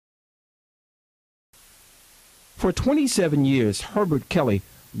For 27 years, Herbert Kelly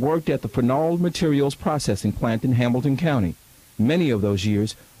worked at the Fernald Materials Processing Plant in Hamilton County. Many of those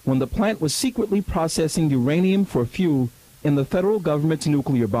years when the plant was secretly processing uranium for fuel in the federal government's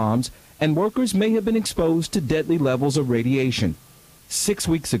nuclear bombs, and workers may have been exposed to deadly levels of radiation. 6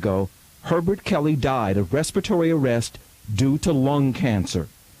 weeks ago, Herbert Kelly died of respiratory arrest due to lung cancer.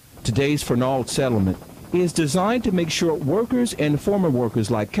 Today's Fernald settlement is designed to make sure workers and former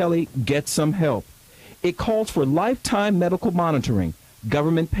workers like Kelly get some help. It calls for lifetime medical monitoring,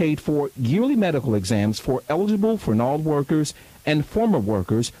 government-paid-for yearly medical exams for eligible Fernald workers and former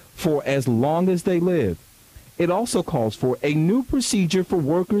workers for as long as they live. It also calls for a new procedure for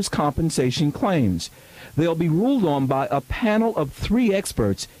workers' compensation claims. They'll be ruled on by a panel of 3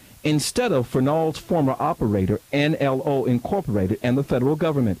 experts instead of Fernald's former operator, NLO Incorporated, and the federal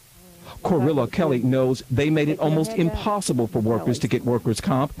government. Corilla Kelly knows they made it almost impossible for workers to get workers'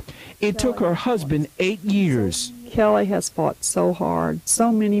 comp. It took her husband 8 years. Kelly has fought so hard,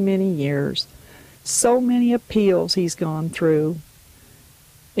 so many years, so many appeals he's gone through.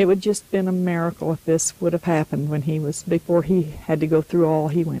 It would just been a miracle if this would have happened before he had to go through all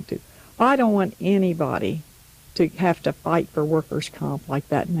he went through. I don't want anybody to have to fight for workers' comp like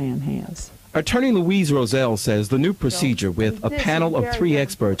that man has. Attorney Louise Roselle says the new procedure with a panel of 3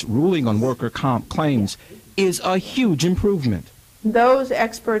 experts ruling on worker comp claims is a huge improvement. Those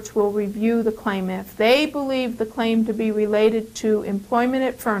experts will review the claim. If they believe the claim to be related to employment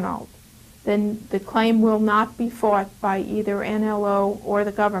at Fernald, then the claim will not be fought by either NLO or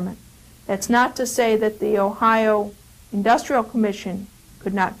the government. That's not to say that the Ohio Industrial Commission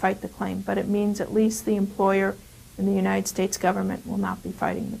could not fight the claim, but it means at least the employer and the United States government will not be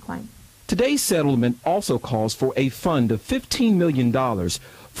fighting the claim. Today's settlement also calls for a fund of $15 million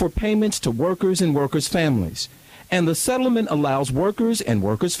for payments to workers and workers' families. And the settlement allows workers and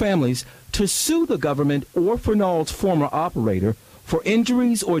workers' families to sue the government or Fernald's former operator for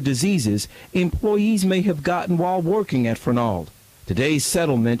injuries or diseases employees may have gotten while working at Fernald. Today's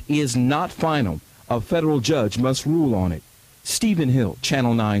settlement is not final. A federal judge must rule on it. Stephen Hill,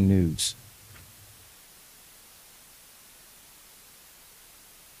 Channel 9 News.